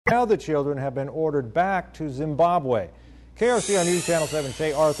Now the children have been ordered back to Zimbabwe. KRCR News Channel 7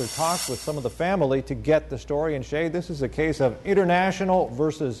 Shay Arthur talks with some of the family to get the story. And Shay, this is a case of international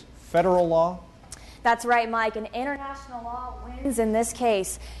versus federal law. That's right, Mike. And international law wins in this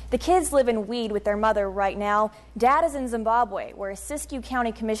case. The kids live in Weed with their mother right now. Dad is in Zimbabwe, where a Siskiyou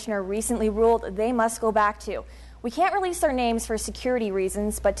County commissioner recently ruled they must go back to. We can't release their names for security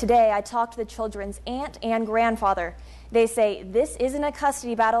reasons, but today I talked to the children's aunt and grandfather. They say this isn't a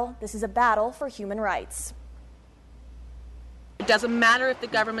custody battle. This is a battle for human rights. It doesn't matter if the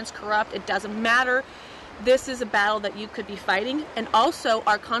government's corrupt. It doesn't matter. This is a battle that you could be fighting. And also,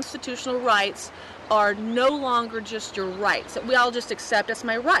 our constitutional rights are no longer just your rights that we all just accept as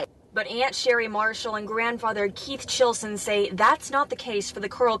my right. But Aunt Sherry Marshall and grandfather Keith Chilson say that's not the case for the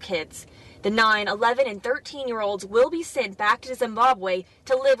Curl kids. The 9, 11, and 13-year-olds will be sent back to Zimbabwe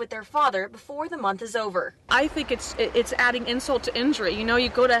to live with their father before the month is over. I think it's adding insult to injury. You know, you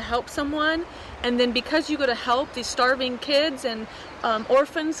go to help someone, and then because you go to help these starving kids and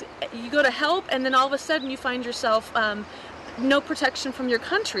orphans, you go to help, and then all of a sudden you find yourself no protection from your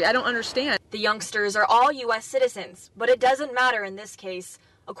country. I don't understand. The youngsters are all U.S. citizens, but it doesn't matter in this case.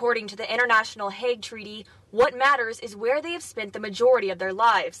 According to the International Hague Treaty, what matters is where they have spent the majority of their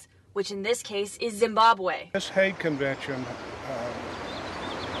lives, which in this case is Zimbabwe. This Hague Convention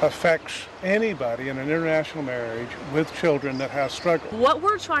affects anybody in an international marriage with children that has struggled. What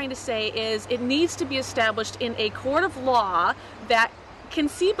we're trying to say is it needs to be established in a court of law that can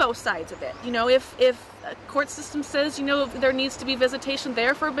see both sides of it. You know, if a court system says, you know, there needs to be visitation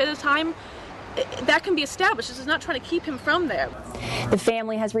there for a bit of time, that can be established. This is not trying to keep him from there. The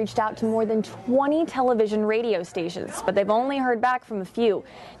family has reached out to more than 20 television radio stations, but they've only heard back from a few.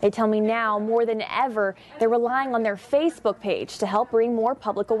 They tell me now, more than ever, they're relying on their Facebook page to help bring more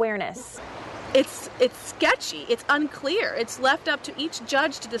public awareness. It's sketchy. It's unclear. It's left up to each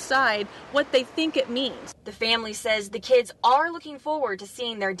judge to decide what they think it means. The family says the kids are looking forward to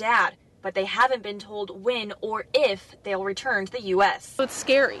seeing their dad, but they haven't been told when or if they'll return to the U.S. So it's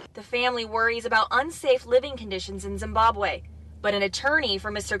scary. The family worries about unsafe living conditions in Zimbabwe. But an attorney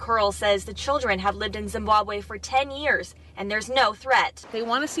for Mr. Curl says the children have lived in Zimbabwe for 10 years and there's no threat. They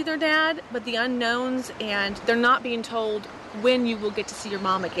want to see their dad, but the unknowns, and they're not being told when you will get to see your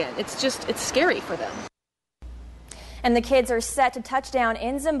mom again. It's scary for them. And the kids are set to touch down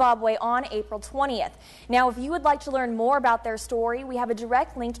in Zimbabwe on April 20th. Now, if you would like to learn more about their story, we have a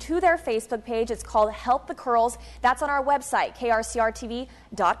direct link to their Facebook page. It's called Help the Curls. That's on our website,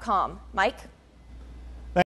 krcrtv.com. Mike?